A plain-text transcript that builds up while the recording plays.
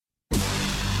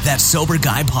That Sober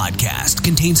Guy podcast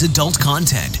contains adult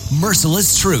content,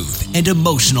 merciless truth, and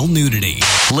emotional nudity.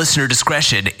 Listener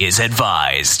discretion is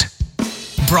advised.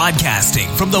 Broadcasting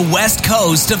from the west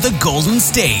coast of the Golden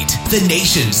State, the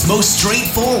nation's most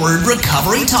straightforward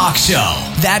recovery talk show.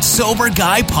 That Sober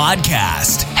Guy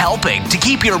podcast, helping to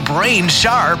keep your brain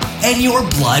sharp and your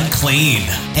blood clean.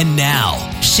 And now,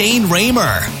 Shane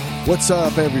Raymer. What's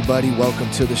up, everybody? Welcome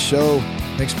to the show.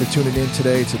 Thanks for tuning in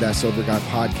today to That Sober Guy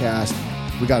podcast.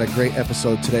 We got a great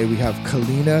episode today. We have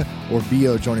Kalina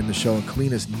Orbio joining the show, and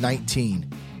Kalina's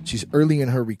 19. She's early in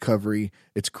her recovery.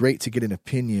 It's great to get an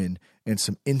opinion and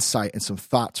some insight and some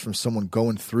thoughts from someone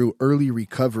going through early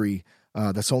recovery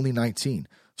that's only 19.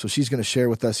 So she's going to share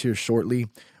with us here shortly.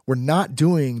 We're not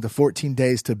doing the 14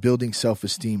 days to building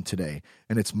self-esteem today,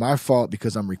 and it's my fault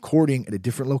because I'm recording at a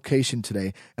different location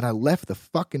today, and I left the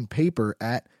fucking paper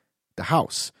at the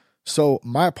house. So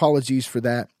my apologies for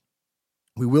that.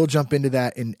 We will jump into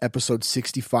that in episode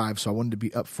 65, so I wanted to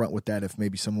be upfront with that if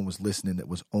maybe someone was listening that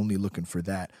was only looking for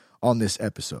that on this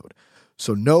episode.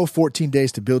 So no 14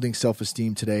 days to building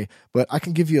self-esteem today, but I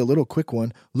can give you a little quick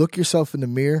one. Look yourself in the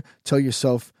mirror, tell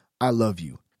yourself, I love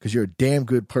you, because you're a damn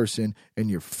good person and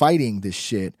you're fighting this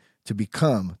shit to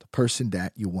become the person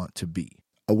that you want to be.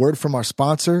 A word from our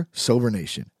sponsor, Sober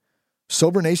Nation.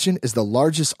 Sober Nation is the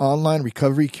largest online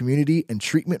recovery community and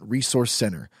treatment resource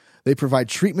center. They provide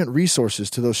treatment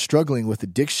resources to those struggling with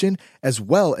addiction, as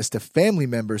well as to family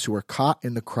members who are caught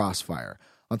in the crossfire.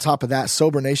 On top of that,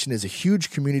 Sober Nation is a huge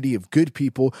community of good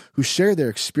people who share their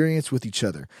experience with each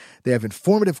other. They have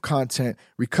informative content,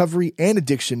 recovery and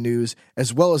addiction news,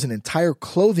 as well as an entire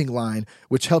clothing line,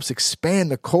 which helps expand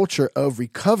the culture of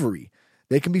recovery.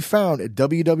 They can be found at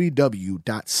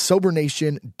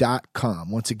www.sobernation.com.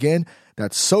 Once again,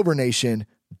 that's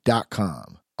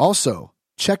sobernation.com. Also,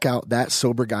 check out That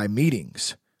Sober Guy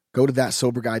meetings. Go to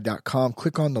thatsoberguy.com,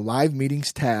 click on the live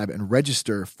meetings tab, and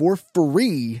register for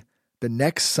free the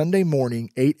next Sunday morning,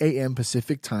 8 a.m.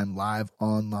 Pacific time live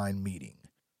online meeting.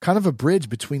 Kind of a bridge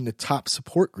between the top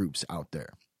support groups out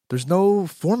there. There's no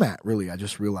format, really, I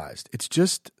just realized. It's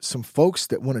just some folks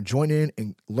that want to join in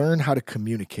and learn how to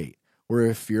communicate. Where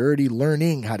if you're already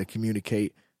learning how to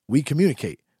communicate. We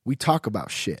talk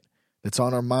about shit that's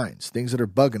on our minds, things that are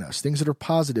bugging us, things that are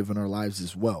positive in our lives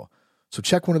as well. So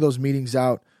check one of those meetings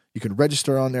out. You can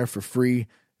register on there for free.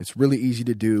 It's really easy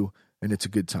to do, and it's a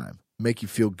good time. Make you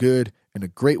feel good and a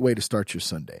great way to start your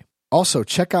Sunday. Also,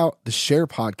 check out the Share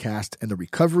podcast and the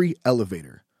Recovery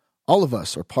Elevator. All of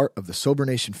us are part of the Sober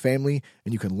Nation family,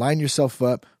 and you can line yourself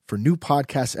up for new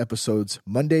podcast episodes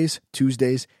Mondays,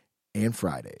 Tuesdays, and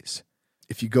Fridays.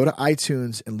 If you go to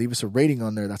iTunes and leave us a rating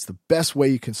on there, that's the best way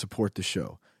you can support the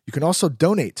show. You can also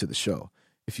donate to the show.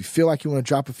 If you feel like you want to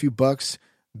drop a few bucks,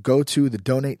 go to the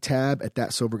donate tab at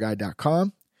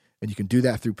thatsoberguy.com, and you can do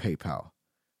that through PayPal.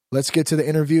 Let's get to the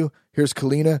interview. Here's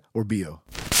Kalina Orbio.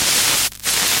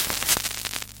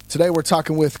 Today we're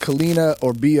talking with Kalina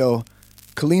Orbio.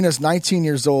 Kalina's 19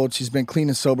 years old. She's been clean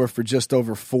and sober for just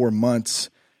over 4 months.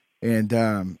 And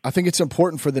I think it's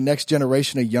important for the next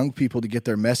generation of young people to get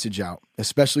their message out,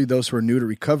 especially those who are new to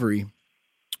recovery,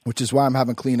 which is why I'm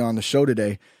having Kalina on the show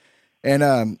today.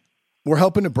 And we're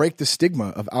helping to break the stigma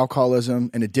of alcoholism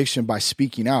and addiction by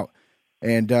speaking out.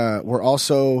 And we're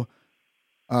also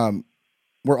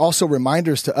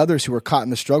reminders to others who are caught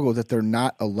in the struggle that they're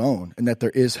not alone and that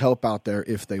there is help out there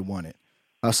if they want it.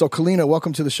 So Kalina,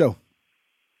 welcome to the show.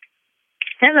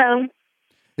 Hello.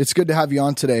 It's good to have you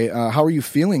on today. How are you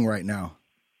feeling right now?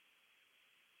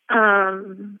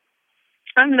 I'm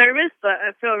nervous, but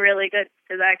I feel really good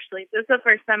because actually this is the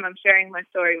first time I'm sharing my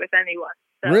story with anyone.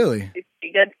 So really? It's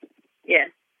pretty good. Yeah.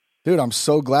 Dude, I'm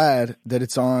so glad that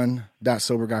it's on That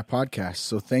Sober Guy podcast.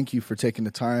 So thank you for taking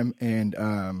the time and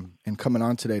coming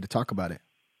on today to talk about it.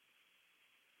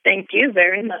 Thank you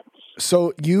very much.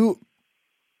 So you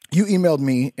emailed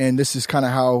me, and this is kind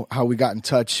of how we got in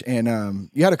touch.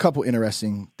 And you had a couple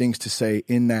interesting things to say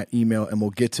in that email, and we'll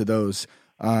get to those.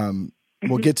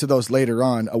 We'll get to those later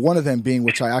on. One of them being,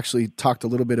 which I actually talked a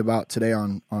little bit about today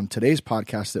on today's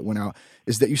podcast that went out,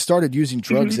 is that you started using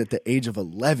drugs at the age of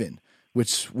 11,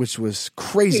 which was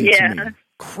crazy to me.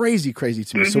 Crazy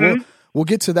to me. So we'll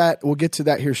get to that. We'll get to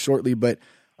that here shortly. But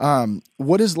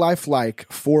what is life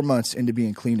like 4 months into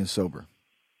being clean and sober?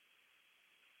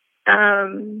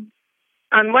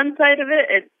 On one side of it,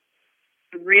 it's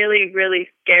really, really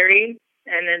scary,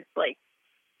 and it's like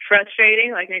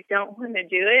frustrating. Like I don't want to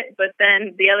do it, but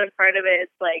then the other part of it is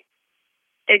like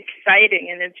exciting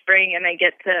and it's spring, and I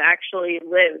get to actually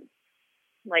live.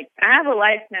 Like I have a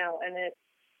life now, and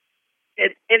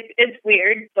it's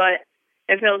weird, but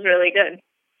it feels really good.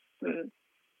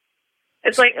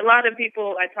 It's like a lot of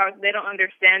people I talk, they don't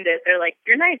understand it. They're like,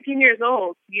 you're 19 years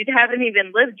old. You haven't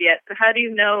even lived yet. So how do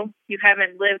you know you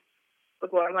haven't lived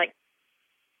before? I'm like,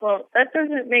 well, that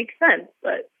doesn't make sense.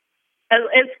 But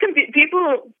it's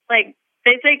people, like,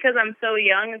 they say because I'm so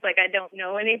young, it's like I don't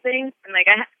know anything. And, like,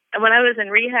 when I was in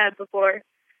rehab before,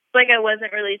 it's like I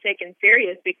wasn't really taken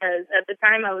serious because at the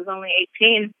time I was only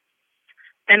 18.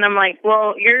 And I'm like,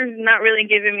 well, you're not really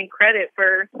giving me credit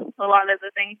for a lot of the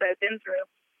things I've been through.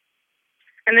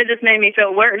 And it just made me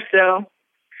feel worse. So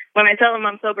when I tell them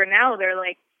I'm sober now, they're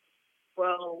like,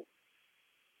 well,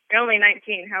 you're only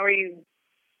 19. How are you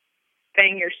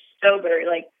saying you're sober?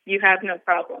 Like, you have no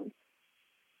problems.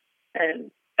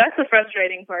 And that's the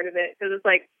frustrating part of it, because it's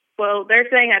like, well, they're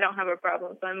saying I don't have a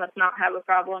problem, so I must not have a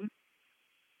problem.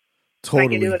 Totally. I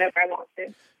can do whatever I want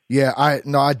to. Yeah, I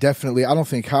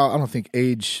don't think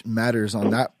age matters on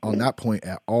that point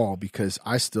at all, because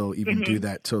I still even do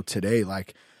that till today.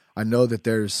 Like, I know that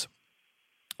there's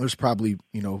probably,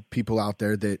 people out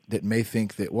there that may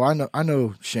think that, well, I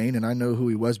know Shane and I know who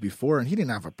he was before and he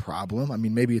didn't have a problem. I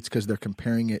mean, maybe it's because they're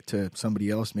comparing it to somebody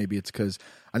else. Maybe it's because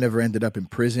I never ended up in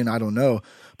prison. I don't know.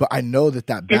 But I know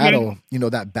that battle,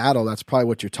 that battle, that's probably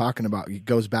what you're talking about. It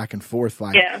goes back and forth.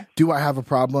 Like, do I have a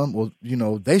problem? Well,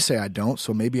 they say I don't,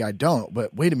 so maybe I don't.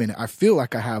 But wait a minute, I feel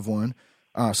like I have one.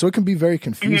 So it can be very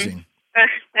confusing.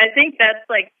 I think that's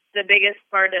like the biggest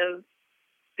part of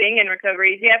being in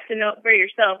recovery. You have to know it for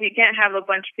yourself. You can't have a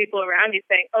bunch of people around you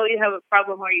saying, oh, you have a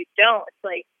problem or you don't. It's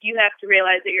like, you have to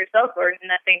realize it yourself or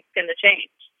nothing's going to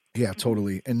change. Yeah,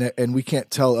 totally. And we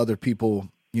can't tell other people,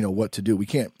 what to do. We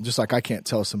can't, just like I can't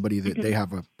tell somebody that they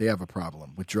have a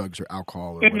problem with drugs or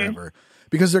alcohol or whatever,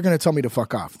 because they're going to tell me to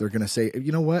fuck off. They're going to say,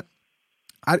 you know what?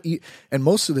 And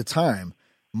most of the time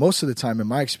in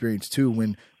my experience too,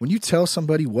 when you tell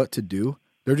somebody what to do,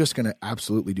 they're just going to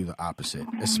absolutely do the opposite,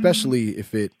 especially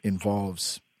if it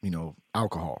involves,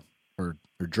 alcohol or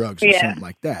drugs or something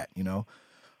like that,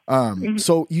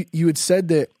 So you had said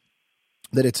that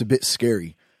it's a bit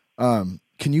scary. Can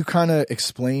you kind of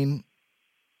explain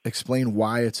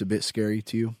why it's a bit scary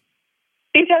to you?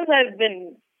 Because I've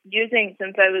been using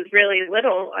since I was really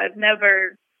little. I've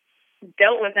never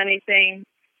dealt with anything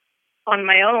on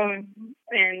my own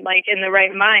and like in the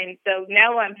right mind. So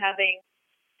now I'm having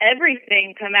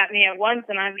everything come at me at once,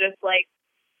 and I'm just like,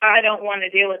 I don't want to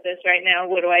deal with this right now.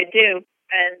 What do I do?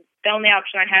 And the only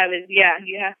option I have is, you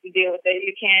have to deal with it.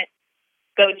 You can't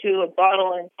go to a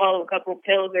bottle and swallow a couple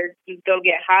pills or just go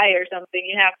get high or something.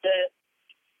 You have to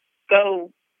go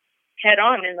head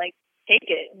on and like take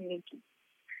it. And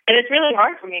it's really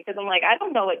hard for me because I'm like, I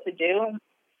don't know what to do.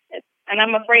 And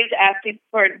I'm afraid to ask people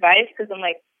for advice because I'm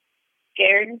like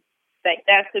scared. Like,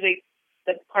 that's the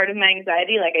part of my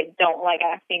anxiety. Like, I don't like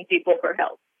asking people for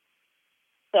help.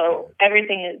 So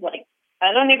everything is like,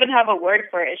 I don't even have a word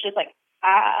for it. It's just like,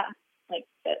 like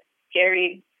that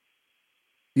scary.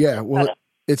 Yeah. Well,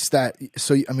 it's that.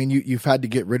 So, I mean, you've had to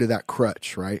get rid of that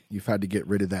crutch, right? You've had to get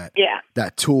rid of that,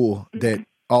 that tool that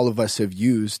all of us have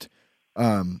used,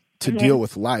 to deal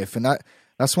with life. And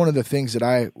that's one of the things that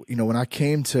I, when I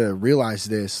came to realize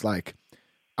this, like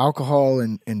alcohol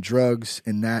and drugs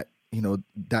and that,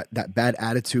 that bad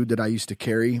attitude that I used to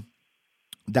carry,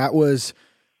 that wasn't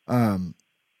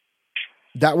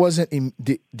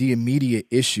the immediate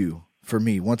issue for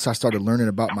me. Once I started learning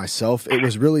about myself, it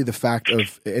was really the fact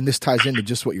of, and this ties into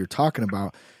just what you're talking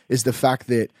about, is the fact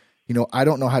that, I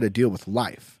don't know how to deal with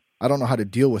life. I don't know how to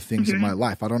deal with things in my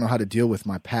life. I don't know how to deal with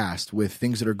my past, with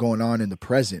things that are going on in the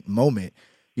present moment,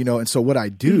 and so what I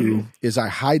do is I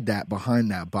hide that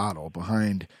behind that bottle,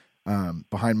 behind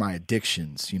my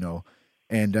addictions,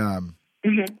 and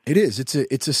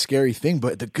it's a scary thing.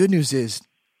 But the good news is,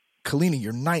 Kalina,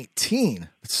 you're 19.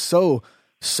 It's so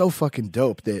fucking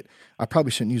dope that I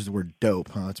probably shouldn't use the word dope,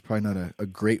 huh? It's probably not a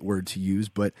great word to use,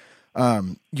 but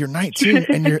you're 19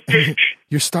 and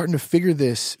you're starting to figure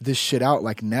this shit out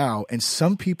like now. And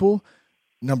some people,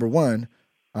 number one,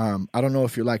 I don't know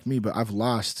if you're like me, but I've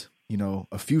lost,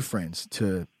 a few friends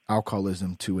to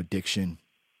alcoholism, to addiction,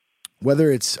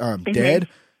 whether it's dead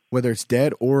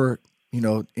or,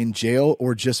 in jail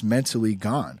or just mentally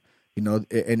gone,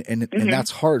 and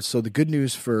that's hard. So the good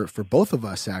news for both of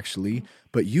us, actually,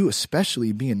 but you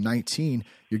especially being 19,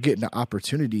 you're getting the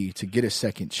opportunity to get a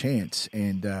second chance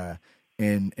and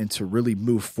to really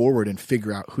move forward and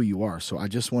figure out who you are. So I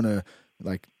just want to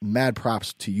mad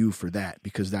props to you for that,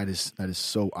 because that is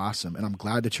so awesome. And I'm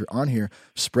glad that you're on here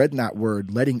spreading that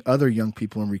word, letting other young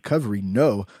people in recovery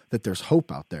know that there's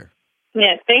hope out there.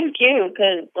 Yeah, thank you.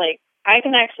 Because I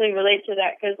can actually relate to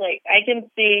that, because I can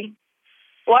see,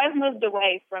 well, I've moved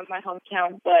away from my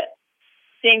hometown, but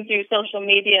seeing through social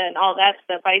media and all that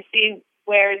stuff, I see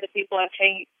where the people I've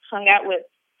hung out with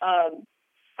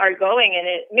are going, and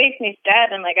it makes me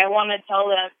sad. And like, I want to tell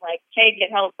them, like, hey,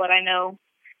 get help, but I know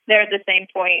they're at the same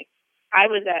point I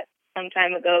was at some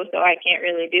time ago, so I can't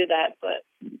really do that.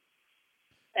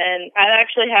 And I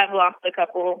actually have lost a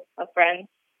couple of friends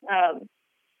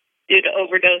due to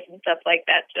overdose and stuff like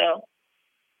that. So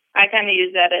I kind of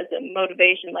use that as a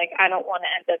motivation. Like, I don't want to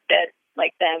end up dead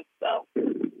like them. So,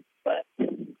 but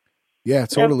yeah,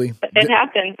 totally. It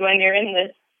happens when you're in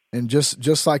this. And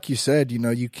just like you said,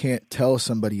 you can't tell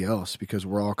somebody else because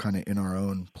we're all kind of in our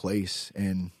own place,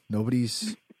 and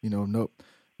nobody's,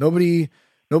 nobody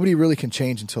really can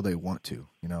change until they want to,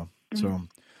 Mm-hmm.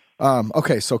 So,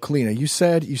 okay. So Kalina, you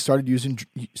said you started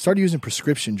using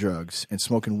prescription drugs and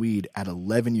smoking weed at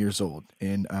 11 years old.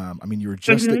 And, you were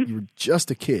just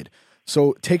a kid.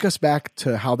 So take us back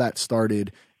to how that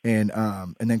started and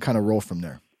then kind of roll from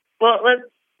there. Well,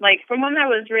 from when I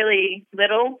was really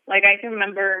little, like, I can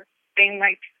remember being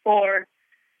like 4,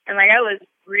 and like, I was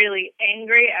really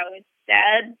angry. I was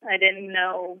sad. I didn't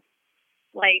know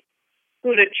like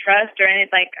who to trust or anything.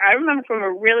 Like, I remember from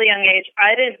a really young age,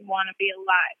 I didn't want to be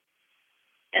alive.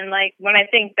 And like, when I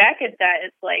think back at that,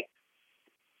 it's like,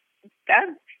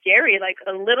 that's scary. Like,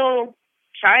 a little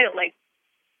child, like,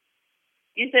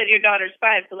 you said your daughter's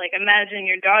 5, so like, imagine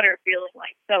your daughter feeling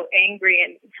like so angry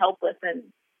and helpless and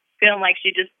feeling like she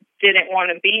just didn't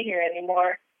want to be here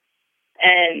anymore.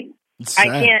 And I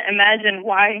can't imagine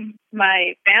why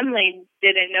my family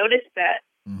didn't notice that.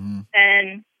 Mm-hmm.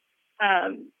 And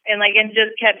it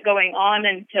just kept going on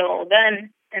until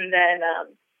then. And then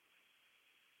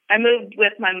I moved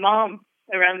with my mom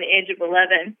around the age of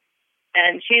 11,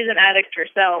 and she's an addict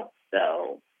herself.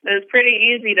 So it was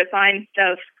pretty easy to find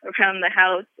stuff around the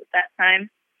house at that time.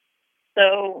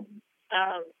 So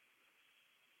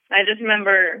I just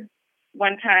remember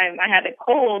one time I had a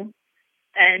cold,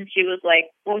 and she was like,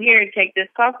 well, here, take this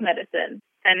cough medicine.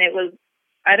 And it was,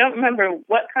 I don't remember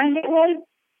what kind it was,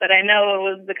 but I know it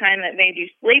was the kind that made you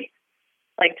sleep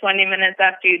like 20 minutes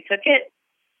after you took it.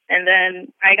 And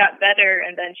then I got better,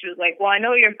 and then she was like, well, I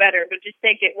know you're better, but just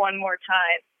take it one more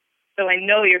time so I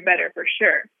know you're better for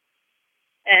sure.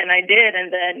 And I did,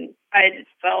 and then I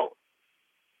just felt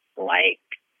like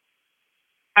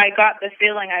I got the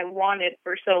feeling I wanted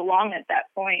for so long at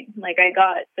that point. Like, I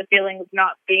got the feeling of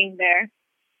not being there.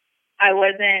 I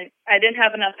didn't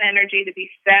have enough energy to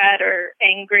be sad or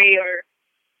angry or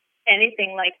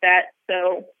anything like that.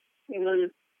 So it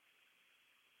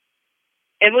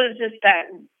was just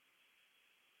that,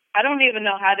 I don't even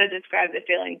know how to describe the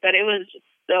feeling, but it was just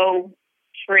so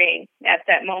freeing at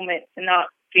that moment to not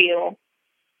feel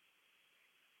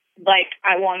like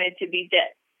I wanted to be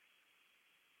dead.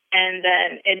 And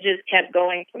then it just kept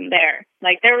going from there.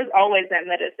 Like, there was always that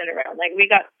medicine around. Like, we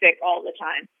got sick all the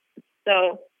time.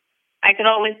 So I could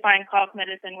always find cough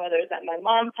medicine, whether it was at my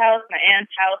mom's house, my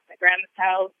aunt's house, my grandma's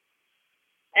house.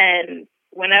 And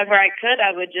whenever I could,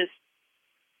 I would just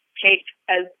take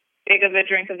as big of a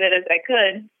drink of it as I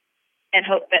could and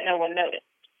hope that no one noticed,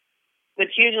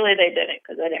 which usually they didn't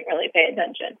because I didn't really pay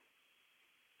attention.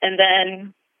 And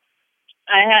then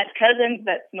I had cousins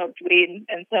that smoked weed,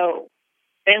 and so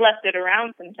they left it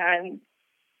around sometimes.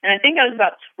 And I think I was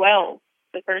about 12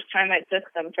 the first time I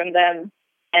took them from them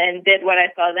and did what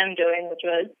I saw them doing, which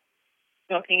was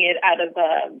smoking it out of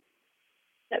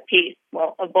a piece,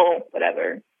 well, a bowl,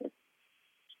 whatever.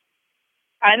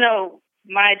 I know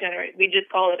my generation, we just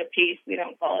call it a piece. We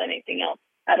don't call it anything else.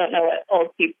 I don't know what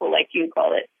old people like you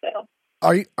call it. So,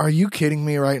 are you kidding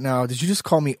me right now? Did you just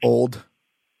call me old?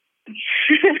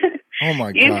 Oh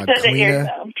my God, Kalina!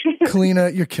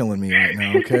 Kalina, you're killing me right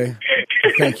now. Okay,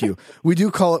 thank you. We do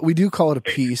call it a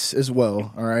piece as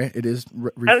well. All right, it is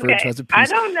referred to as a piece. I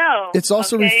don't know. It's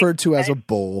also referred to as a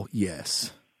bowl.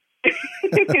 Yes.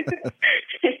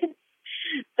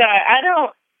 So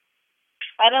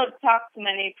I don't talk to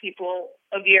many people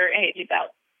of your age about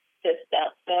this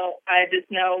stuff. So I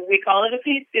just know we call it a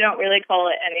piece. We don't really call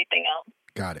it anything else.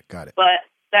 Got it. But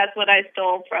that's what I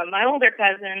stole from my older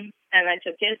cousin, and I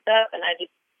took his stuff, and I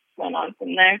just went on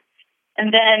from there.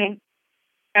 And then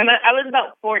I was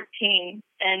about 14,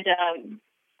 and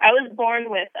I was born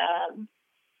with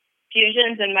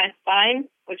fusions in my spine,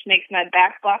 which makes my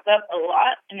back lock up a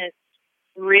lot, and it's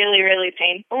really, really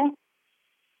painful.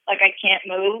 Like, I can't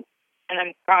move, and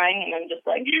I'm crying, and I'm just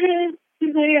like,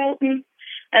 somebody help me.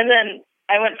 And then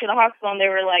I went to the hospital, and they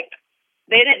were like,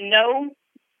 they didn't know,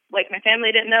 like, my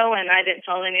family didn't know, and I didn't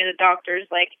tell any of the doctors,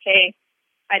 like, hey,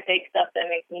 I take stuff that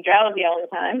makes me drowsy all the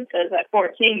time, because at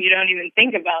 14, you don't even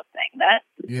think about saying that.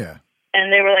 Yeah.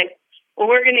 And they were like, well,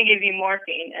 we're going to give you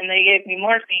morphine. And they gave me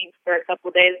morphine for a couple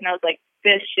of days, and I was like,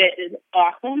 this shit is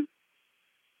awesome.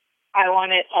 I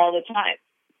want it all the time.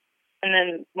 And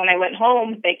then when I went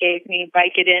home, they gave me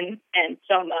Vicodin and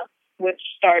Soma, which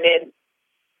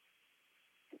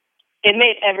it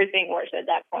made everything worse at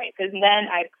that point, because then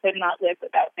I could not live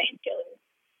without painkillers.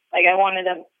 Like, I wanted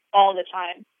them all the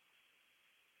time.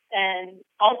 And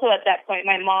also at that point,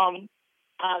 my mom,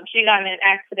 she got in an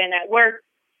accident at work.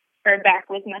 Her back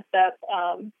was messed up.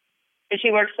 But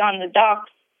she works on the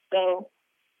docks, so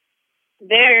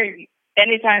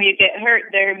anytime you get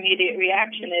hurt, their immediate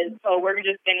reaction is, oh, we're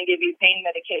just going to give you pain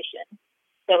medication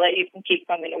so that you can keep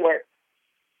coming to work.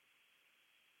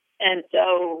 And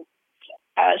so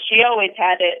she always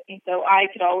had it, and so I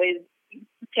could always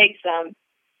take some.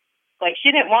 Like,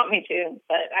 she didn't want me to,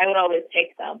 but I would always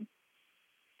take some.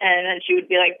 And then she would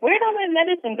be like, where'd all my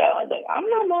medicine go? I was like, I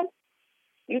don't know, Mom.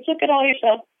 You took it all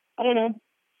yourself. I don't know.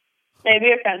 Maybe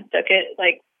your friends took it.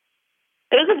 Like,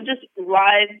 those are just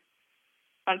lies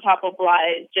on top of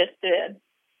lies just to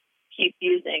keep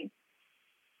using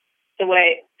the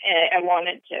way I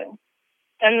wanted to.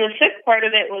 And the sick part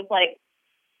of it was, like,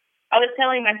 I was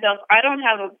telling myself, I don't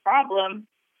have a problem,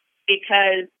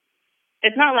 because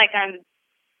it's not like I'm,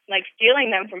 like,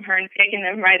 stealing them from her and taking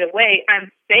them right away.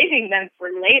 I'm saving them for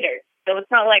later. So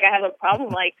it's not like I have a problem,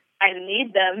 like, I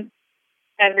need them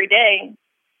every day.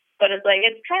 But it's like,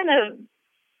 it's kind of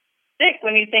sick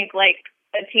when you think, like,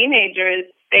 a teenager is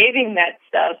saving that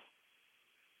stuff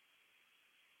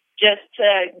just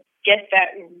to get that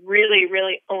really,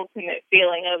 really ultimate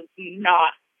feeling of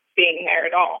not being there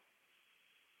at all.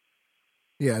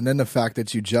 Yeah, and then the fact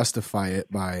that you justify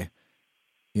it by,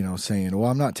 saying,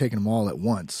 well, I'm not taking them all at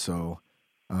once, so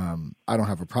I don't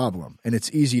have a problem. And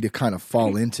it's easy to kind of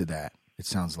fall into that, it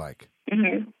sounds like.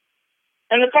 Mm-hmm.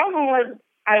 And the problem was,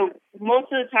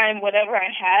 most of the time, whatever I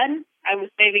had, I was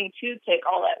saving to take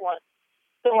all at once.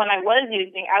 So when I was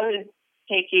using, I was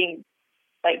taking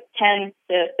like 10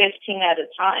 to 15 at a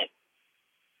time.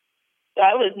 So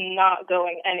I was not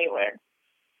going anywhere.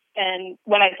 And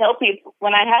when I had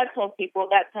told people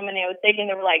that's how many I was taking,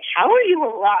 they were like, how are you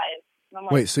alive? And I'm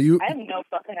like, wait, so I have no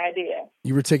fucking idea.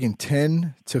 You were taking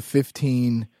 10 to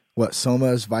 15,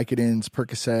 Somas, Vicodins,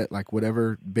 Percocet, like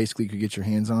whatever basically you could get your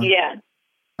hands on? Yeah.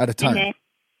 At a time? Mm-hmm.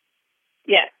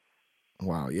 Yeah.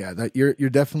 Wow, yeah, that you're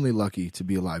definitely lucky to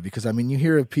be alive, because I mean, you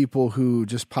hear of people who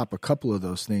just pop a couple of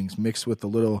those things mixed with a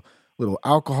little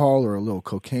alcohol or a little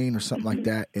cocaine or something like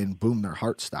that, and boom, their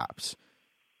heart stops.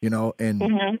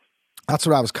 And that's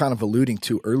what I was kind of alluding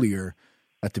to earlier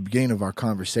at the beginning of our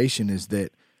conversation, is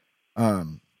that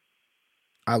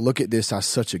I look at this as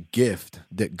such a gift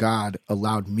that God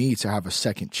allowed me to have a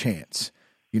second chance,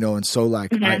 and so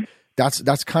like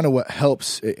that's kind of what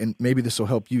helps, and maybe this will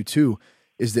help you too,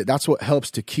 is that's what helps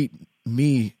to keep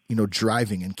me,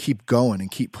 driving and keep going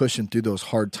and keep pushing through those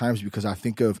hard times, because I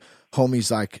think of homies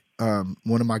like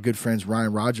one of my good friends,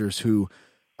 Ryan Rogers, who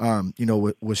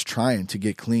was trying to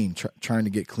get clean,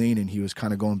 and he was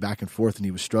kind of going back and forth, and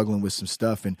he was struggling with some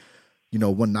stuff. And,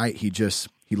 one night he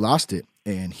lost it,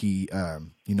 and he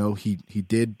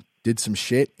did some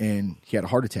shit, and he had a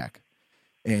heart attack,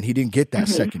 and he didn't get that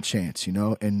second chance,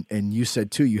 and you said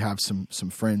too, you have some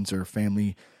friends or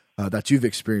family that you've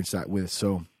experienced that with.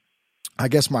 So I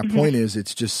guess my point is,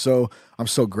 it's just I'm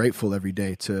so grateful every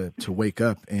day to wake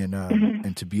up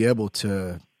and to be able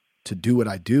to do what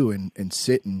I do and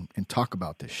sit and talk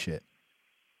about this shit.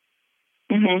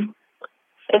 I'm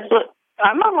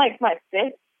on like my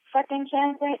fifth second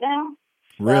chance right now.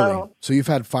 Really? So you've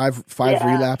had five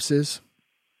relapses?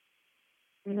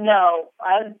 No,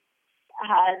 I've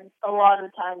had a lot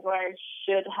of times where I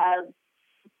should have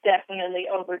definitely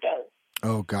overdosed.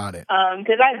 Oh, got it.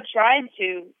 Because I've tried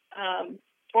to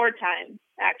 4 times,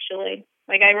 actually.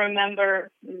 Like, I remember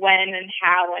when and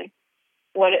how and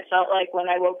what it felt like when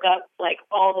I woke up, like,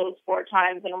 all those 4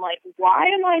 times. And I'm like, why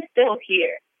am I still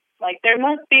here? Like, there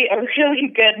must be a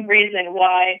really good reason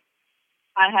why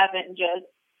I haven't just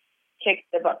kicked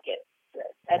the bucket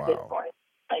at this point.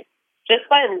 Like,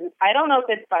 I don't know if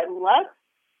it's by luck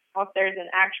or if there's an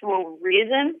actual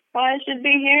reason why I should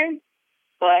be here,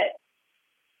 but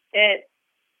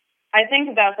I think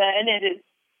about that, and it is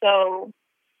so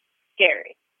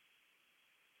scary.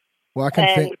 Well,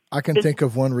 I can think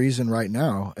of one reason right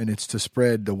now, and it's to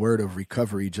spread the word of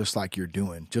recovery, just like you're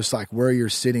doing, just like where you're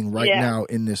sitting right now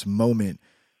in this moment.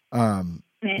 And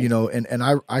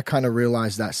I kind of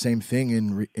realized that same thing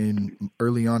in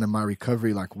early on in my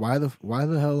recovery. Like, why the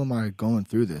hell am I going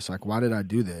through this? Like, why did I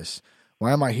do this?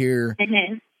 Why am I here?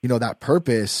 That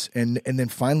purpose, and then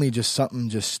finally, just something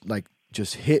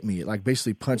just hit me. It like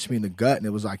basically punched me in the gut, and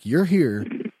it was like, you're here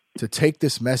to take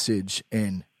this message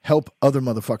and help other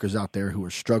motherfuckers out there who are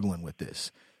struggling with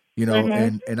this. you know,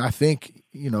 and I think,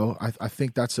 you know, I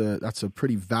think that's a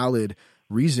pretty valid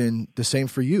reason. The same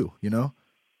for you, you know?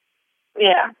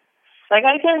 Yeah. Like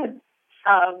I can,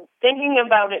 thinking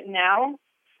about it now,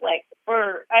 like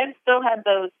I've still had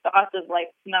those thoughts of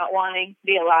like not wanting to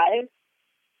be alive,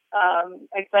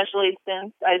 especially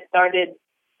since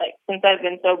since I've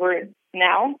been sober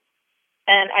now.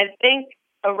 And I think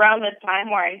around the time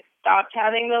where I stopped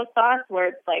having those thoughts, where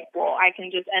it's like, well, I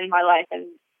can just end my life and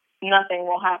nothing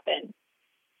will happen.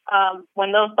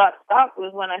 When those thoughts stopped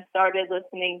was when I started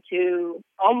listening to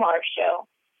Omar's show.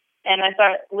 And I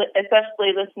started,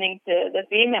 especially listening to the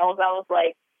females, I was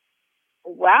like,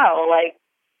 wow, like,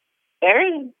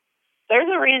 there's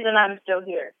a reason I'm still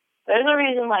here. There's a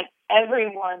reason, like,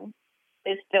 everyone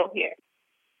is still here.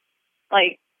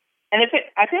 Like, and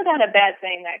I feel kind of bad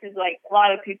saying that because, like, a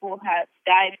lot of people have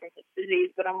died from this disease,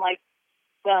 but I'm like,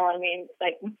 well, I mean,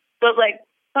 like, but, like,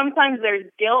 sometimes there's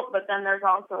guilt, but then there's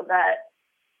also that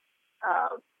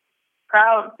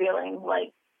proud feeling,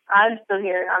 like, I'm still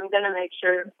here. I'm going to make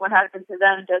sure what happened to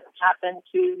them doesn't happen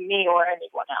to me or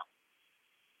anyone else.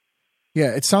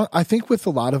 Yeah, I think with a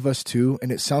lot of us too,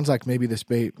 and it sounds like maybe this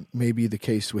may be the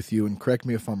case with you, and correct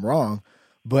me if I'm wrong,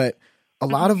 but a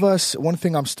lot of us, one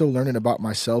thing I'm still learning about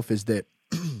myself is that,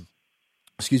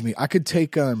 excuse me, I could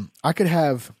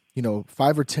have, you know,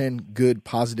 5 or 10 good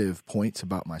positive points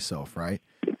about myself, right?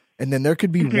 And then there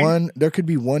could be one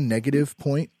negative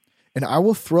point, and I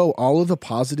will throw all of the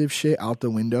positive shit out the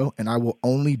window, and I will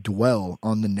only dwell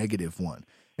on the negative one.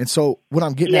 And so what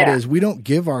I'm getting at is we don't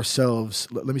give ourselves,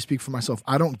 let me speak for myself,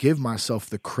 I don't give myself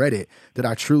the credit that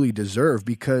I truly deserve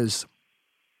because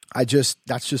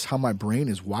that's just how my brain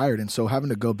is wired. And so having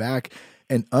to go back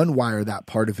and unwire that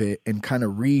part of it and kind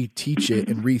of reteach it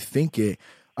and rethink it,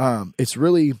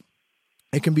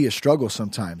 it can be a struggle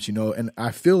sometimes, you know, and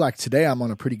I feel like today I'm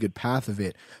on a pretty good path of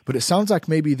it, but it sounds like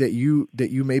maybe that you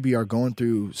maybe are going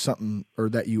through something, or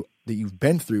that you've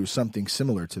been through something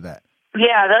similar to that.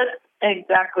 Yeah, that's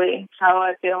exactly how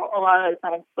I feel a lot of the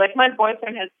time. Like my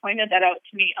boyfriend has pointed that out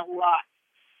to me a lot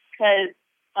because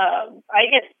I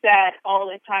get sad all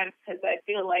the time because I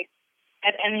feel like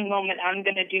at any moment I'm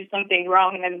going to do something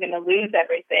wrong and I'm going to lose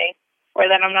everything, or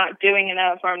that I'm not doing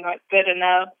enough, or I'm not good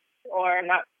enough, or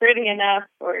not pretty enough,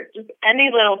 or just any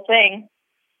little thing.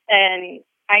 And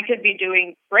I could be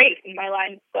doing great in my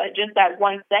life, but just that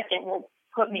 1 second will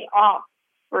put me off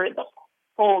for the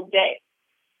whole day.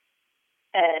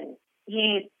 And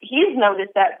he's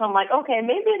noticed that, so I'm like, okay,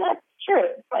 maybe that's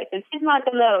true. Like, if he's not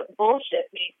gonna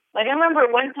bullshit me. Like, I remember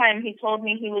one time he told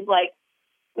me, he was like,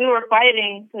 we were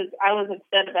fighting because I was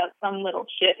upset about some little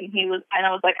shit, and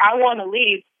I was like, I want to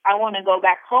leave. I want to go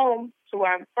back home to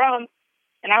where I'm from,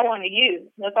 and I want to use.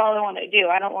 That's all I want to do.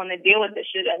 I don't want to deal with this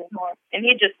shit anymore. And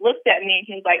he just looked at me, and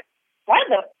he was like, why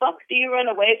the fuck do you run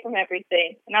away from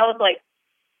everything? And I was like,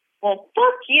 well,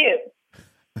 fuck you.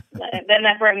 And then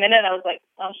for a minute, I was like,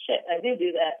 oh, shit, I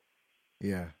do that.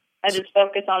 Yeah. I just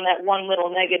focus on that one little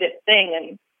negative thing,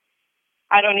 and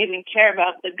I don't even care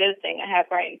about the good thing I have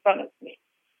right in front of me.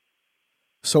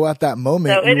 So at that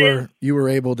moment, you were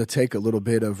able to take a little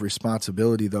bit of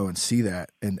responsibility, though, and see that,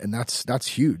 and that's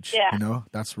huge. Yeah. You know,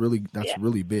 that's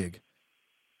really big.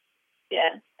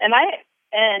 Yeah,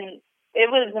 and it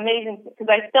was amazing because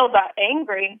I still got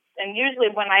angry, and usually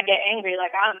when I get angry,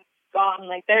 like, I'm gone.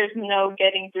 Like, there's no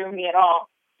getting through me at all.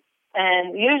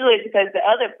 And usually it's because the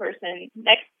other person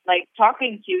next, like,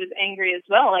 talking to you is angry as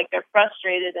well. Like, they're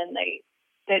frustrated and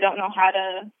they don't know how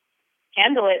to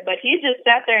handle it. But he just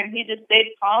sat there and he just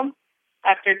stayed calm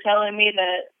after telling me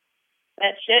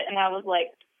that shit. And I was like,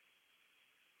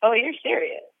 oh, you're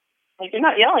serious. Like, you're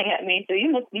not yelling at me, so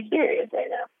you must be serious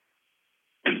right now.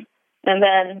 And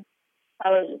then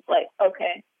I was just like,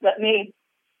 okay, let me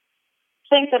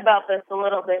think about this a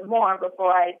little bit more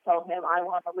before I tell him I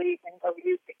want to leave and go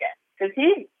use again. Because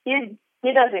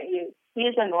he doesn't use.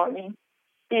 He's a normie.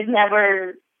 He's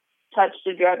never touched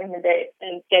a drug in a day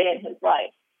in his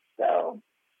life. So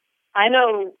I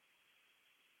know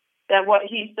that what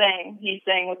he's saying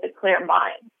with a clear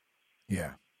mind.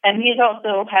 Yeah. And he's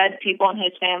also had people in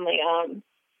his family,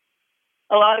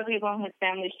 a lot of people in his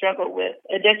family struggle with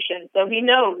addiction. So he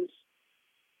knows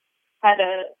how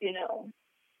to,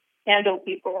 handle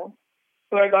people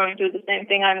who are going through the same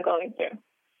thing I'm going through.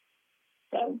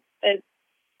 So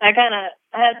I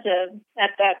had to,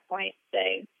 at that point,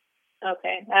 say,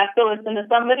 okay, I have to listen to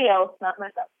somebody else, not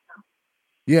myself now.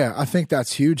 Yeah, I think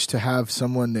that's huge to have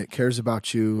someone that cares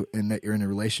about you and that you're in a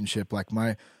relationship. Like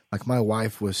my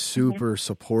wife was super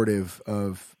supportive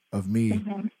of me,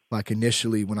 like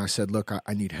initially when I said, look,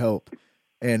 I need help.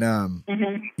 And,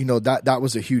 that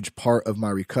was a huge part of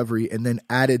my recovery. And then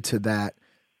added to that,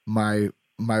 my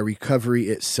recovery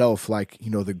itself, like, you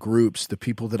know, the groups, the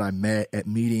people that I met at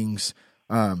meetings,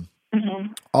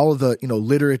 all of the, you know,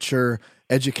 literature,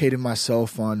 educating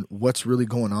myself on what's really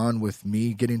going on with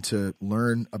me, getting to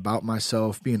learn about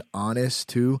myself, being honest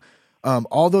too.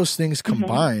 All those things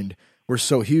combined were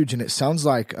so huge. And it sounds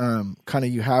like kind of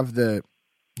you have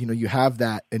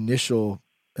that initial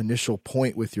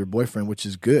point with your boyfriend, which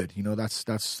is good. You know, that's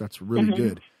really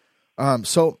good.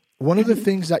 So one of the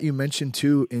things that you mentioned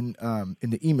too in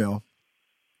the email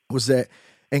was that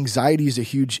anxiety is a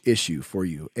huge issue for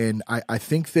you. And I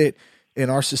think that in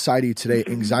our society today,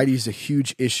 anxiety is a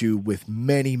huge issue with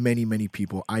many, many, many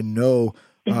people. I know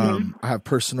I have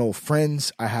personal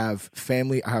friends, I have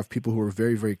family, I have people who are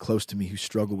very, very close to me who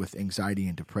struggle with anxiety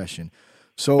and depression.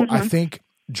 So I think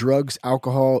drugs,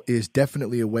 alcohol is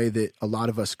definitely a way that a lot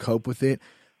of us cope with it.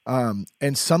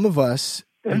 And some of us,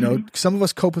 you know, some of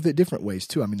us cope with it different ways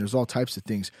too. I mean, there's all types of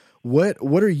things. What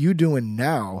are you doing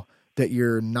now that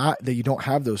you don't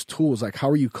have those tools? Like, how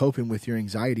are you coping with your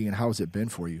anxiety, and how has it been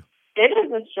for you? It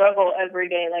is a struggle every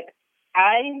day. Like,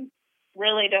 I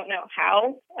really don't know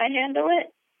how I handle it.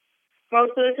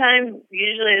 Most of the time,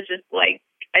 usually it's just like,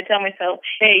 I tell myself,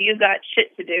 hey, you got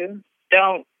shit to do.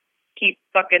 Don't keep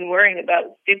fucking worrying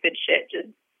about stupid shit.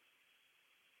 Just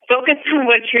focus on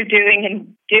what you're doing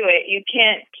and do it. You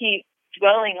can't keep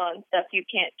dwelling on stuff you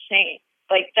can't change.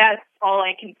 Like, that's all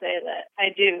I can say that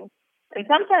I do. And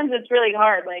sometimes it's really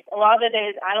hard. Like, a lot of the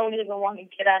days I don't even want to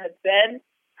get out of bed,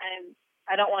 and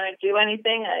I don't want to do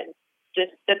anything. I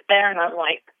just sit there and I'm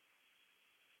like,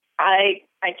 I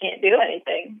can't do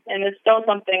anything. And it's still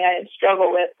something I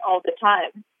struggle with all the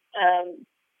time.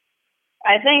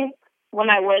 I think when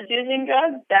I was using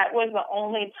drugs, that was the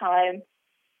only time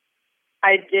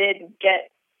I did get,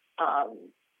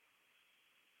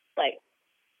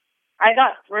 I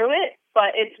got through it,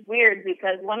 but it's weird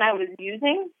because when I was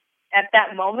using, at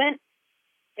that moment,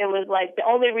 it was like the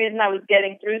only reason I was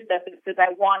getting through stuff is because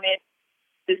I wanted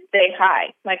to stay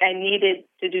high. Like, I needed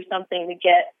to do something to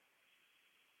get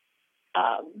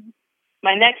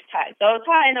my next high. So I was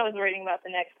high and I was worrying about the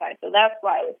next high. So that's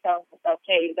why I was telling myself,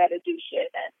 hey, you got to do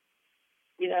shit and,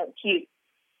 you know, keep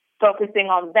focusing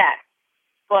on that.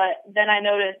 But then I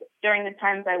noticed during the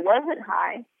times I wasn't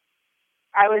high,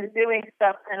 I was doing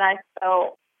stuff and I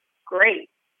felt great.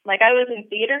 Like, I was in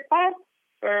theater class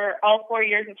for all 4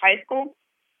 years of high school.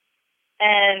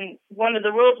 And one of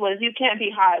the rules was you can't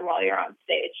be high while you're on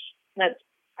stage.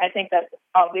 I think that's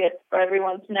obvious for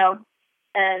everyone to know.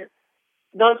 And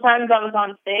those times I was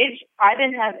on stage, I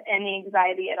didn't have any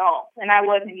anxiety at all. And I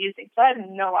wasn't using, so I have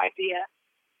no idea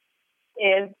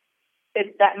if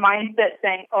it's that mindset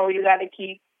saying, oh, you got to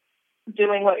keep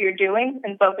doing what you're doing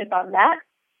and focus on that,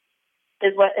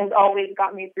 is what has always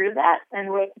got me through that and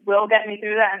will get me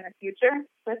through that in the future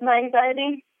with my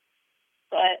anxiety.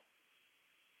 But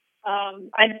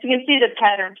I can see the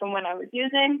pattern from when I was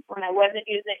using, when I wasn't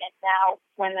using, and now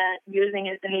when using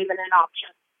isn't even an option.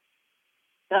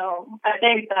 So I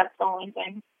think that's the only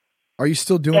thing. Are you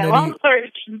still doing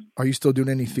Are you still doing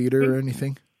any theater or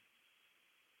anything?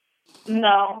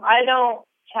 No, I don't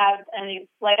have any.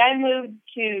 Like, I moved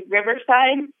to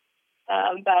Riverside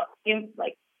about 5-6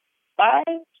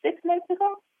 months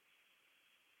ago.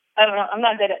 I don't know. I'm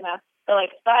not good at math. But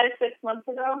 5-6 months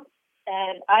ago.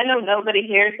 And I know nobody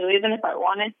here, so even if I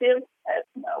wanted to, I have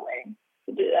no way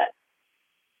to do that.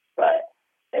 But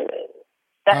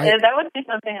that would be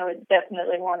something I would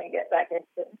definitely want to get back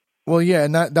into. Well, yeah,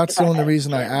 and that's the only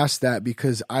reason I asked that,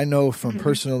 because I know from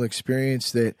personal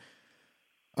experience that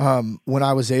when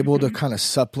I was able to kind of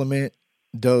supplement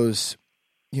those,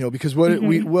 you know, because what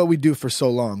we do for so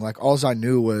long, like, all I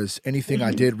knew was anything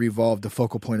I did revolved, the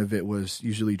focal point of it was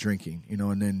usually drinking, you know,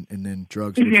 and then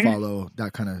drugs would follow,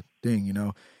 that kind of thing, you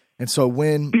know. And so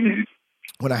when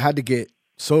I had to get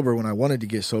sober, when I wanted to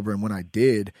get sober, and when I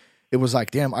did, it was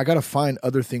like, damn, I got to find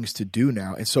other things to do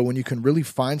now. And so when you can really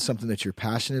find something that you're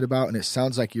passionate about, and it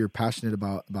sounds like you're passionate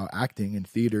about acting and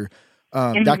theater,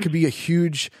 that could be a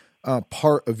huge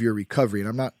part of your recovery. And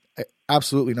I'm not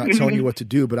absolutely not telling you what to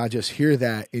do, but I just hear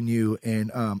that in you.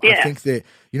 And I think that,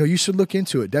 you know, you should look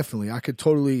into it. Definitely. I could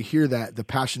totally hear that, the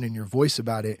passion in your voice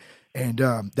about it. And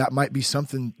that might be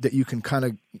something that you can kind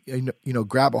of, you know,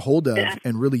 grab a hold of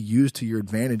and really use to your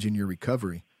advantage in your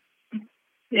recovery.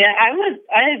 Yeah,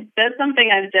 that's something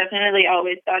I've definitely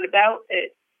always thought about.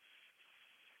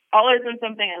 always been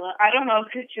something I love. I don't know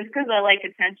if it's just because I like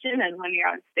attention, and when you're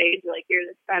on stage, like, you're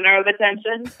the center of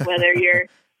attention, whether you're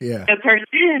Yeah. a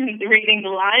person reading the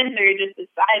lines or you're just a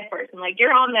side person. Like,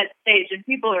 you're on that stage and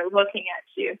people are looking at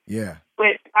you. Yeah.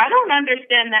 Which I don't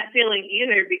understand that feeling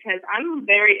either, because I'm a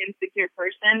very insecure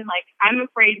person. Like, I'm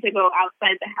afraid to go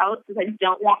outside the house because I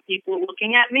don't want people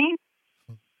looking at me.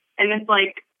 And it's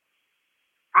like,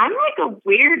 I'm like a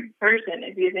weird person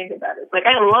if you think about it. Like,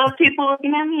 I love people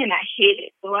looking at me and I hate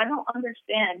it. So I don't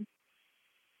understand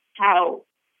how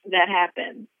that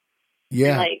happens.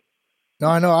 Yeah. And, like, no,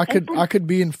 I know. I could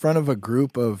be in front of a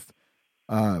group of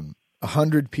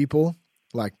 100 people,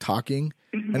 like, talking,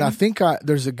 and I think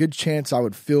there's a good chance I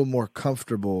would feel more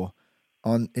comfortable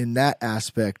in that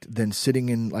aspect than sitting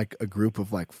in, like, a group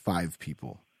of, like, 5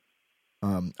 people.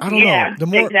 I don't know.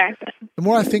 The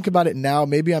more I think about it now,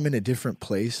 maybe I'm in a different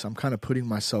place. I'm kind of putting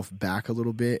myself back a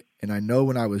little bit. And I know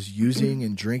when I was using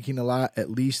and drinking a lot,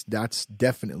 at least that's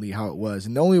definitely how it was.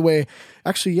 And the only way,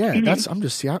 actually,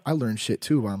 I learned shit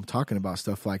too while I'm talking about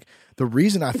stuff. Like, the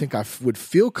reason I think I would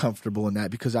feel comfortable in that,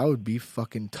 because I would be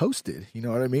fucking toasted. You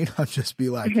know what I mean? I'd just be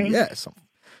like, yes, I'm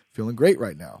feeling great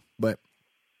right now. But,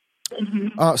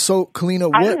 so Kalina,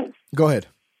 go ahead.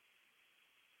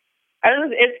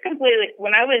 It's completely,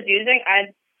 when I was using,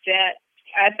 I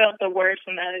felt the worst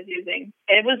when I was using.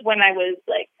 It was when I was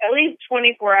like at least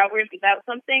 24 hours without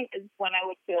something is when I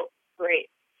would feel great.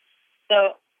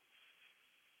 So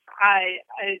I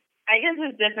guess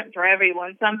it's different for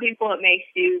everyone. Some people it makes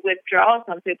you withdraw.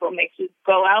 Some people it makes you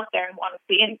go out there and want to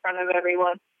be in front of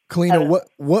everyone. Kalina,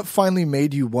 what finally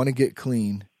made you want to get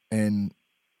clean, and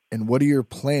what are your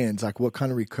plans? Like, what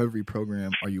kind of recovery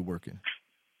program are you working?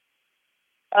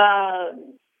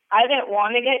 I didn't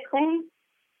want to get clean.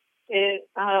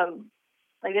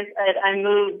 Like I said,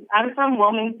 I'm from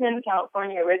Wilmington,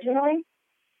 California originally,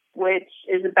 which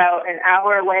is about an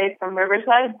hour away from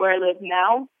Riverside, where I live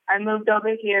now. I moved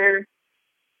over here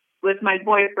with my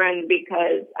boyfriend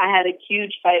because I had a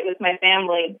huge fight with my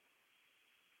family.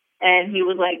 And he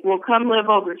was like, well, come live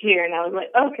over here. And I was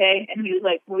like, okay. And he was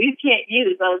like, well, you can't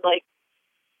use. I was like,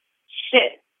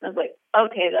 shit. I was like,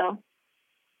 okay, though.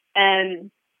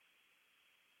 And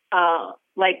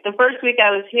like the first week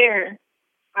I was here,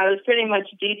 I was pretty much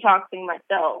detoxing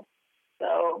myself.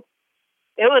 So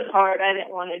it was hard. I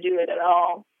didn't want to do it at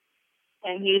all.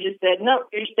 And he just said, nope,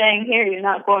 you're staying here. You're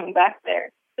not going back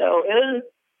there. So it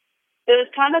was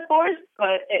kind of forced,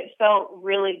 but it felt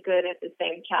really good at the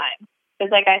same time.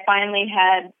 Because, like, I finally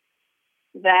had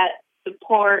that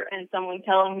support and someone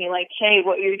telling me, like, hey,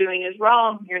 what you're doing is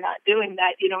wrong. You're not doing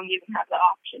that. You don't even have the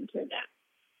option to now.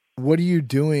 What are you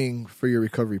doing for your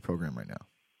recovery program right now?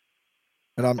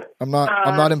 And I'm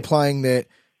not implying that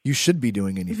you should be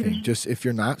doing anything. Mm-hmm. Just if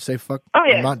you're not, say fuck. Oh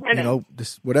yeah, I'm not,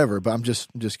 this whatever. But I'm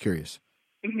just curious.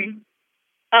 Mm-hmm.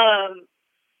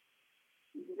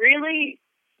 Really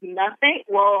nothing.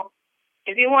 Well,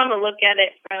 if you want to look at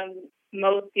it from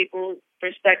most people's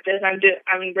perspectives, I'm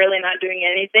really not doing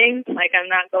anything. Like, I'm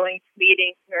not going to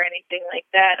meetings or anything like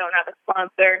that. I don't have a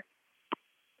sponsor.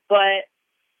 But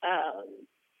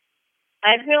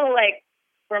I feel like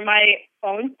for my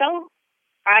own self,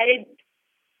 I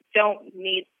don't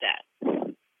need that.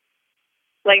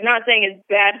 Like, not saying it's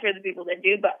bad for the people that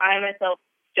do, but I myself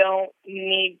don't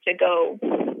need to go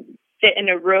sit in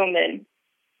a room and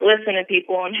listen to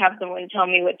people and have someone tell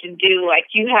me what to do. Like,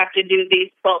 you have to do these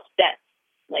 12 steps.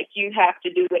 Like, you have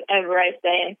to do whatever I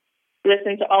say and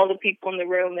listen to all the people in the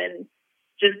room and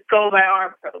just go by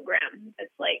our program.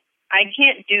 It's like, I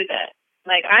can't do that.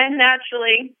 Like, I'm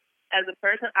naturally, as a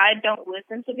person, I don't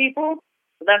listen to people.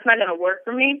 So that's not going to work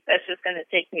for me. That's just going to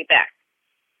take me back.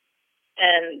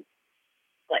 And,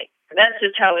 like, that's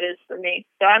just how it is for me.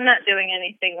 So I'm not doing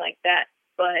anything like that.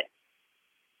 But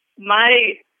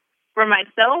for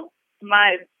myself,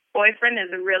 my boyfriend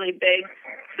is a really big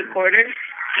supporter.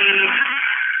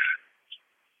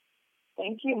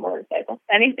 Thank you, motorcycle.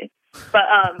 Anything. But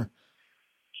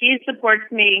he supports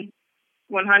me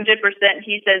 100%.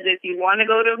 He says, if you want to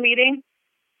go to a meeting,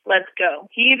 let's go.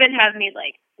 He even has me,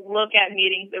 like, look at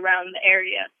meetings around the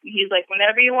area. He's like,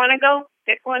 whenever you want to go,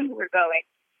 pick one, we're going.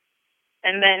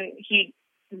 And then he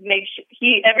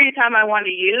every time I want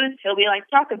to use, he'll be like,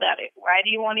 talk about it. Why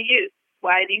do you want to use?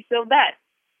 Why do you feel bad?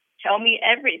 Tell me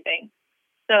everything.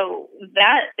 So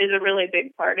that is a really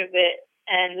big part of it.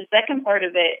 And the second part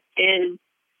of it is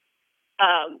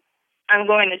I'm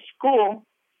going to school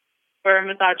for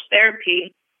massage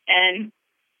therapy, and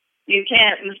you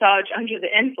can't massage under the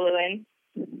influence,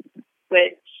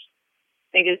 which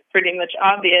I think is pretty much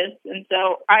obvious. And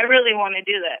so I really want to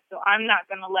do that. So I'm not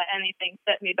going to let anything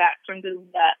set me back from doing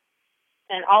that.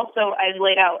 And also, I've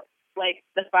laid out like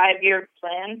the 5-year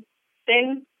plan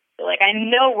thing. So, like, I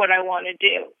know what I want to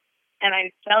do. And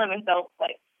I'm telling myself,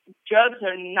 like, drugs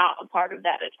are not a part of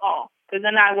that at all, because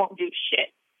then I won't do shit.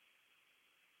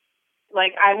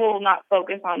 Like, I will not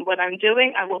focus on what I'm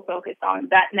doing. I will focus on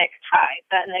that next high,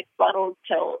 that next bottle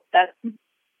till that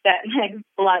next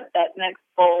blunt, that next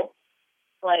bowl.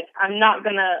 Like, I'm not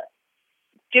going to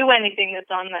do anything that's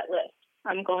on that list.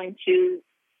 I'm going to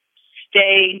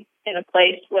stay in a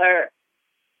place where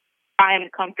I'm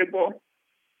comfortable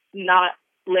not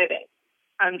living.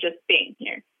 I'm just being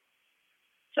here.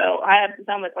 So I have to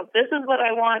tell myself, this is what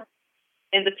I want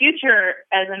in the future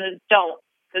as an adult.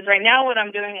 Because right now what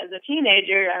I'm doing as a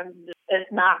teenager,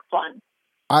 it's not fun.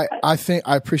 I think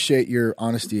I appreciate your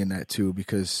honesty in that too,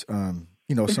 because,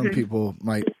 you know, some people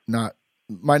might not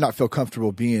feel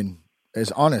comfortable being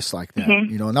as honest like that,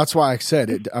 you know, and that's why I said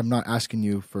it. I'm not asking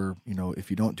you for, you know, if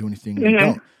you don't do anything, you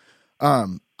don't.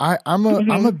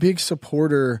 I'm a big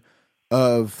supporter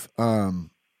of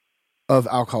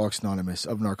Alcoholics Anonymous,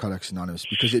 of Narcotics Anonymous,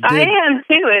 because it did. I am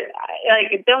too.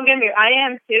 Don't get me. I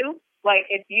am too. Like,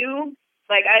 if you,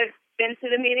 like, I've been to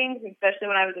the meetings, especially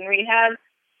when I was in rehab.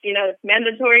 You know, it's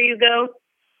mandatory you go,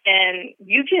 and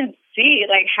you can see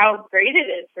like how great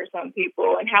it is for some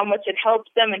people and how much it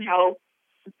helps them and how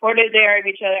supportive they are of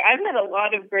each other. I've met a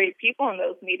lot of great people in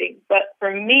those meetings, but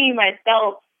for me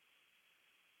myself,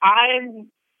 I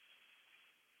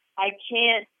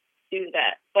can't do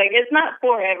that. Like, it's not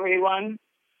for everyone.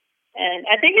 And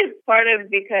I think it's part of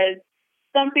because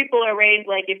some people are raised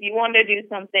like, if you want to do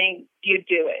something, you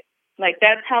do it. Like,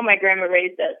 that's how my grandma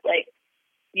raised us. Like,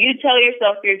 you tell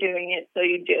yourself you're doing it, so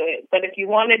you do it. But if you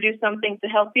want to do something to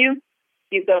help you,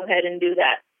 you go ahead and do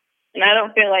that. And I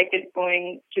don't feel like it's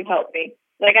going to help me.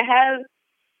 Like, I have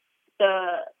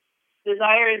the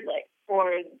desires, like,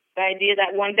 for the idea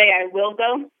that one day I will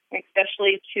go,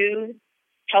 especially to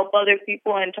help other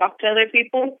people and talk to other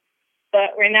people.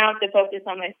 But right now I have to focus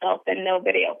on myself, and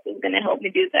nobody else is going to help me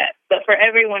do that. But for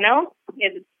everyone else,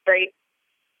 it's great.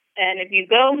 And if you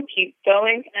go, keep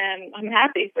going, and I'm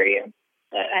happy for you.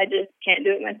 But I just can't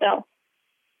do it myself.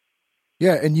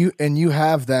 Yeah, and you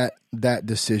have that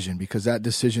decision, because that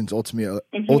decision's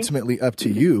ultimately up to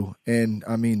you. And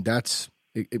I mean, that's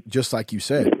just like you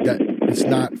said, that it's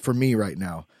not for me right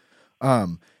now.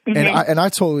 And I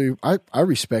totally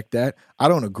respect that. I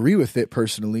don't agree with it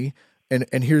personally.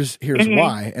 And here's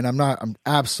why. And I'm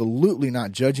absolutely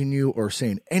not judging you or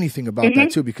saying anything about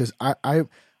that too, because I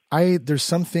there's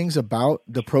some things about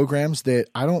the programs that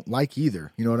I don't like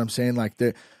either. You know what I'm saying? Like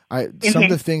some of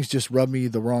the things just rub me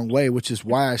the wrong way, which is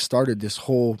why I started this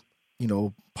whole, you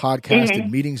know, podcast and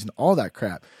meetings and all that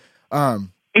crap.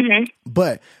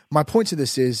 But my point to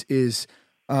this is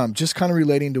just kind of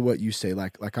relating to what you say.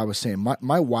 Like I was saying,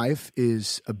 my wife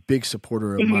is a big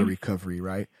supporter of my recovery.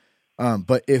 Right.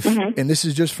 But and this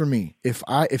is just for me,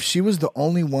 if she was the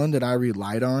only one that I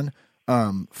relied on,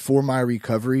 for my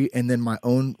recovery and then my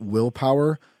own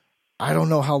willpower, I don't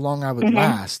know how long I would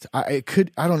last. I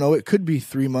don't know. It could be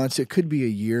 3 months. It could be a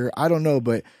year. I don't know.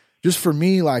 But just for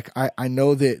me, like, I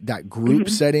know that group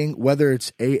setting, whether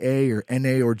it's AA or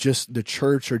NA or just the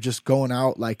church or just going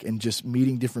out, like, and just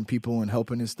meeting different people and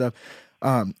helping and stuff,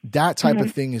 that type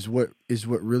of thing is what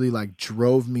really like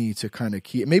drove me to kind of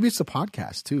keep. Maybe it's the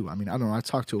podcast too. I mean, I don't know. I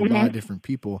talk to a lot of different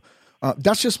people.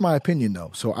 That's just my opinion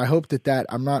though. So I hope that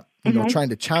I'm not, you know, trying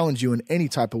to challenge you in any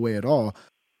type of way at all.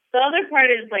 The other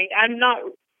part is, like, I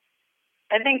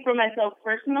think for myself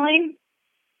personally,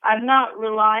 I'm not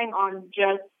relying on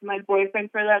just my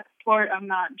boyfriend for that support. I'm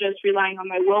not just relying on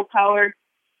my willpower.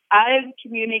 I've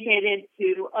communicated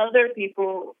to other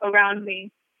people around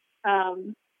me,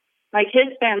 like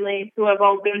his family, who have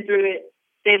all been through it.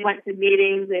 They've went to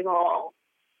meetings. They've all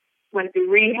went through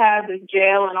rehab and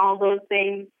jail and all those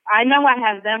things. I know I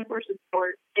have them for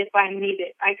support if I need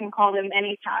it. I can call them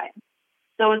anytime.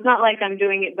 So it's not like I'm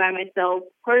doing it by myself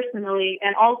personally.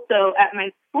 And also at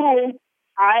my school,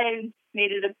 I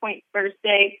made it a point first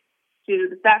day to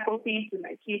the faculty, to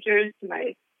my teachers, to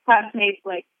my classmates,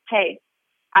 like, hey,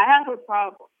 I have a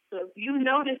problem. So if you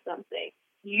notice something,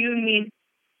 you need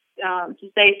to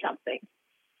say something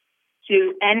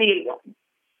to anyone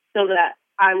so that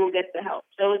I will get the help.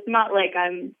 So it's not like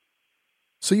I'm.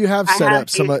 So you have set up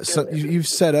you've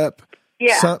set up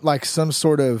some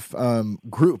sort of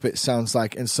group, it sounds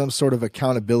like, and some sort of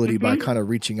accountability by kind of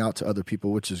reaching out to other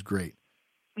people, which is great.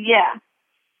 Yeah.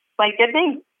 Like, I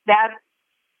think that's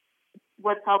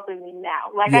what's helping me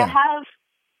now. Like, I have,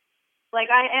 like,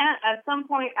 at some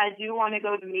point I do want to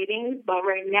go to meetings, but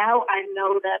right now I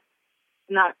know that's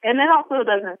not, and it also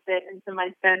doesn't fit into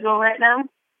my schedule right now.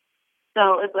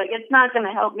 So it's like, it's not going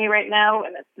to help me right now,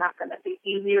 and it's not going to be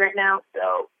easy right now.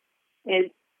 So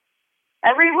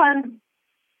everyone's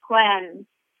plan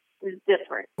is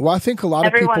different. Well, I think a lot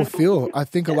of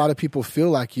people feel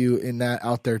like you in that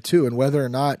out there too. And whether or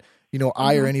not,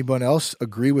 I or anyone else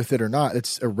agree with it or not,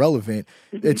 it's irrelevant.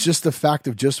 It's just the fact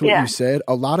of just what you said.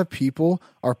 A lot of people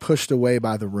are pushed away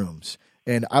by the rooms.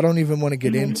 And I don't even want to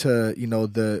get into,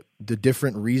 the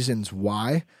different reasons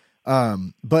why.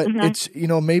 But it's,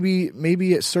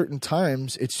 maybe at certain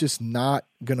times it's just not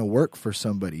going to work for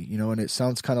somebody, and it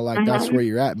sounds kind of like that's where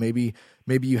you're at. Maybe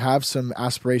you have some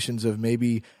aspirations of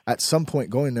maybe at some point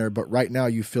going there, but right now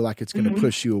you feel like it's going to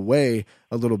push you away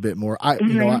a little bit more.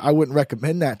 I wouldn't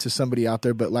recommend that to somebody out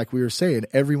there, but like we were saying,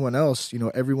 everyone else,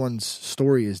 everyone's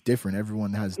story is different.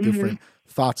 Everyone has different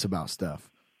thoughts about stuff.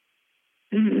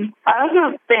 I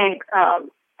also think a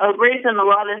reason a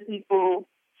lot of people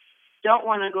don't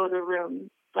want to go to rooms,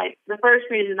 like the first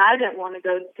reason I didn't want to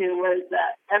go to was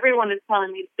that everyone is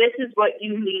telling me, this is what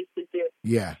you need to do.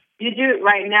 Yeah. You do it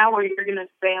right now or you're going to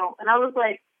fail. And I was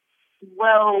like,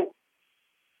 well,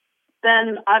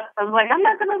 then I was like, I'm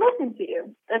not going to listen to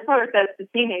you. As far as that's the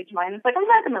teenage mind, it's like, I'm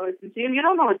not going to listen to you. You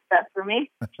don't know what's best for me.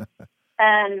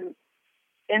 And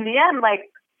in the end,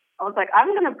 like, I was like,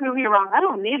 I'm going to prove you wrong. I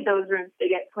don't need those rooms to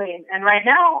get clean. And right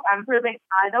now, I'm proving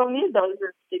I don't need those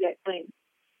rooms to get clean.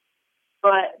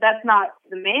 But that's not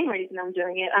the main reason I'm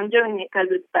doing it. I'm doing it because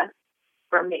it's best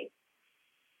for me.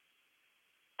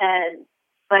 And,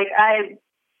 like, I've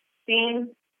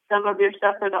seen some of your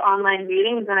stuff for the online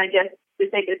meetings, and I guess to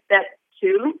take a step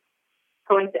two,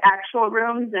 going to actual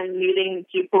rooms and meeting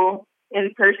people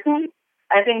in person,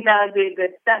 I think that would be a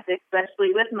good step,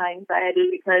 especially with my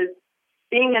anxiety, because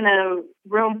being in a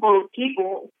room full of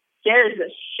people scares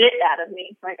the shit out of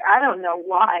me. Like, I don't know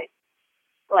why.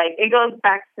 Like, it goes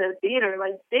back to theater.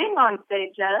 Like, being on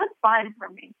stage, yeah, that's fine for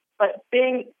me. But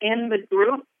being in the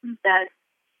group that's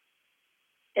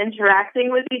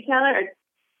interacting with each other, it's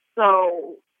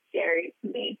so scary to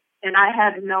me. And I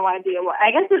have no idea why.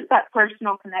 I guess it's that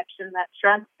personal connection, that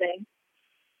trust thing.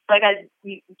 Like,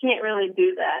 you can't really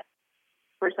do that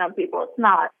for some people. It's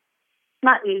not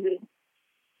easy.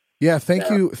 Yeah, thank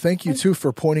you too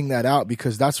for pointing that out,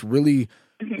 because that's really,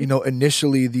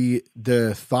 initially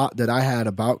the thought that I had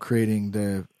about creating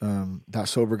the that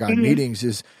Sober Guy meetings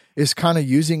is kind of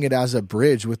using it as a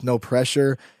bridge with no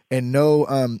pressure and no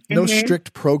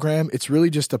strict program. It's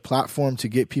really just a platform to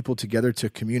get people together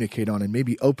to communicate on and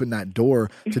maybe open that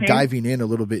door to diving in a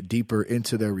little bit deeper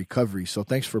into their recovery. So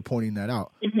thanks for pointing that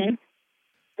out. Yeah.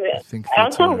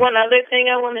 Also, one other thing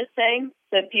I want to say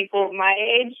to people my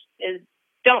age is,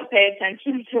 don't pay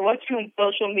attention to what's on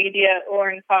social media or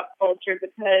in pop culture,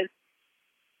 because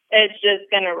it's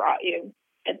just going to rot you.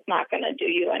 It's not going to do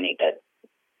you any good.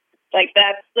 Like,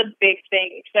 that's the big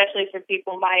thing, especially for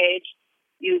people my age.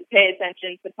 You pay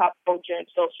attention to pop culture and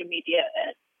social media,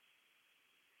 and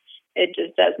it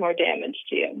just does more damage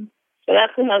to you. So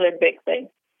that's another big thing.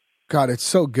 God, it's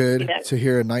so good to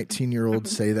hear a 19-year-old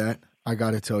say that, I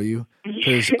got to tell you,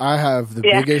 because I have the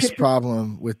biggest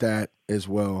problem with that as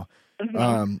well.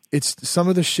 It's some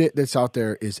of the shit that's out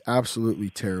there is absolutely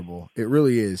terrible. It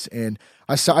really is. And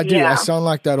I sound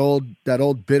like that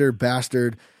old bitter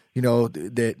bastard,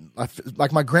 that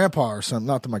like my grandpa or something.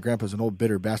 Not that my grandpa's an old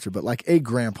bitter bastard, but like a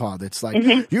grandpa that's like,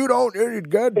 you don't any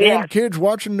goddamn kids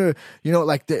watching the,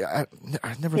 I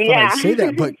never thought I'd say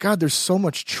that, but God, there's so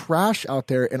much trash out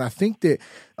there. And I think that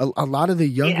a lot of the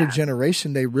younger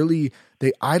generation, they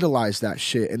idolize that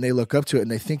shit and they look up to it and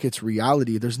they think it's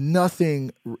reality. There's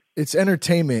nothing, it's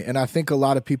entertainment. And I think a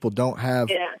lot of people don't have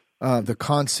the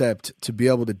concept to be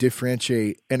able to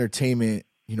differentiate entertainment,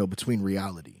 between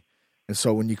reality. And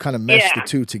so when you kind of mesh the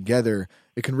two together,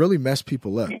 it can really mess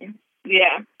people up.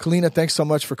 Yeah. Kalina, thanks so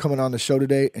much for coming on the show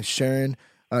today and sharing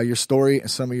your story and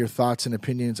some of your thoughts and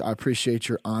opinions. I appreciate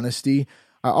your honesty.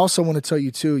 I also want to tell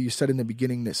you too, you said in the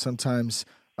beginning that sometimes,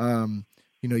 you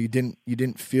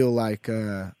didn't feel like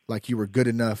you were good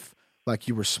enough, like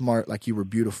you were smart, like you were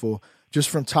beautiful. Just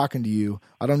from talking to you,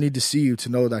 I don't need to see you to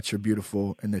know that you're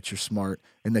beautiful and that you're smart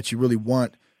and that you really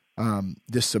want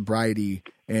this sobriety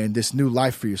and this new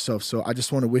life for yourself. So I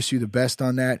just want to wish you the best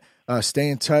on that. Stay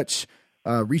in touch,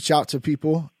 reach out to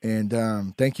people, and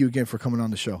thank you again for coming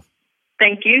on the show.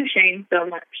 Thank you, Shane, so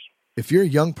much. If you're a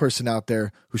young person out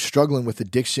there who's struggling with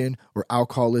addiction or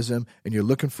alcoholism and you're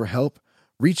looking for help,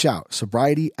 reach out,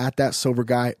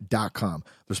 sobriety@thatsoberguy.com.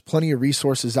 There's plenty of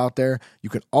resources out there. You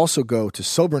can also go to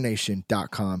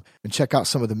sobernation.com and check out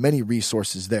some of the many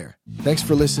resources there. Thanks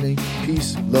for listening.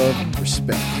 Peace, love,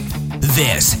 respect.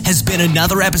 This has been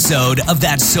another episode of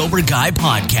That Sober Guy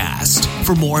podcast.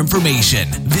 For more information,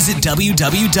 visit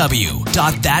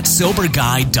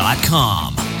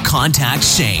www.thatsoberguy.com. Contact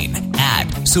Shane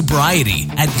at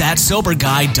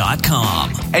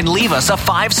sobriety@thatsoberguy.com and leave us a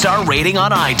 5-star rating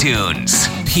on iTunes.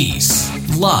 Peace,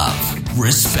 love,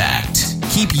 respect.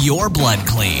 Keep your blood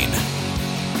clean.